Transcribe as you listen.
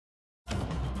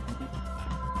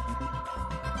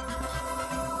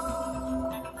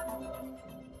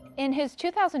In his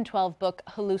 2012 book,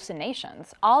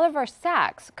 Hallucinations, Oliver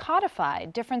Sacks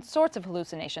codified different sorts of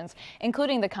hallucinations,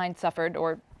 including the kind suffered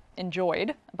or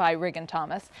enjoyed by Regan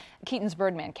Thomas, Keaton's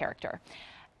Birdman character.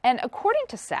 And according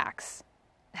to Sacks,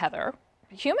 Heather,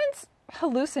 humans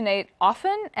hallucinate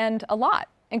often and a lot,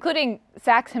 including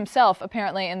Sacks himself,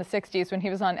 apparently, in the 60s when he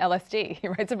was on LSD. He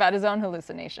writes about his own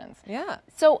hallucinations. Yeah.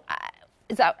 So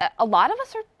is that a lot of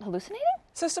us are hallucinating?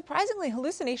 So surprisingly,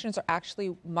 hallucinations are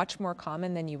actually much more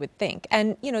common than you would think.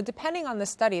 And, you know, depending on the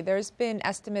study, there's been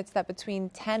estimates that between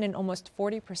 10 and almost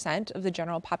 40% of the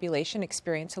general population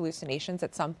experience hallucinations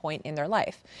at some point in their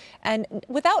life, and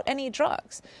without any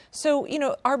drugs. So, you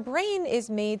know, our brain is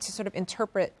made to sort of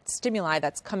interpret stimuli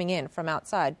that's coming in from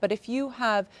outside. But if you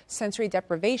have sensory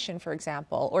deprivation, for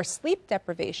example, or sleep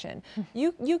deprivation,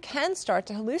 you can start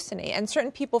to hallucinate. And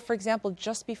certain people, for example,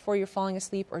 just before you're falling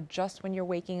asleep or just when you're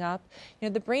waking up, you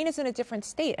know, the brain is in a different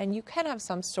state, and you can have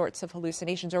some sorts of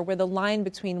hallucinations, or where the line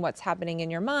between what's happening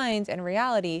in your mind and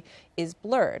reality is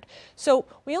blurred. So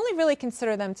we only really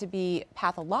consider them to be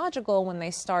pathological when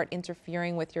they start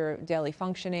interfering with your daily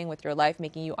functioning, with your life,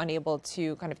 making you unable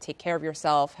to kind of take care of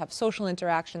yourself, have social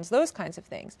interactions, those kinds of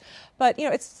things. But, you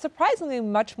know, it's surprisingly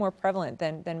much more prevalent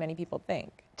than many people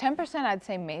think. 10% I'd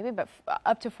say maybe, but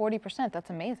up to 40%,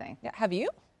 that's amazing. Yeah. Have you?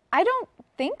 I don't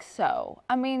think so.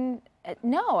 I mean,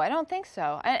 no, I don't think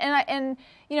so. And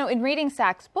you know, in reading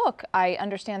Sacks' book, I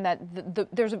understand that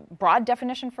there's a broad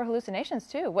definition for hallucinations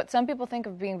too. What some people think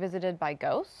of being visited by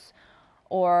ghosts,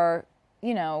 or,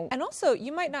 you know. And also,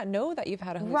 you might not know that you've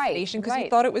had a hallucination because right. you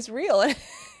thought it was real.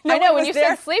 I know, when you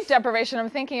said sleep deprivation, I'm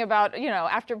thinking about, you know,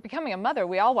 after becoming a mother,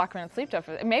 we all walk around sleep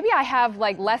deprivation. Maybe I have,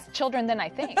 like, less children than I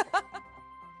think.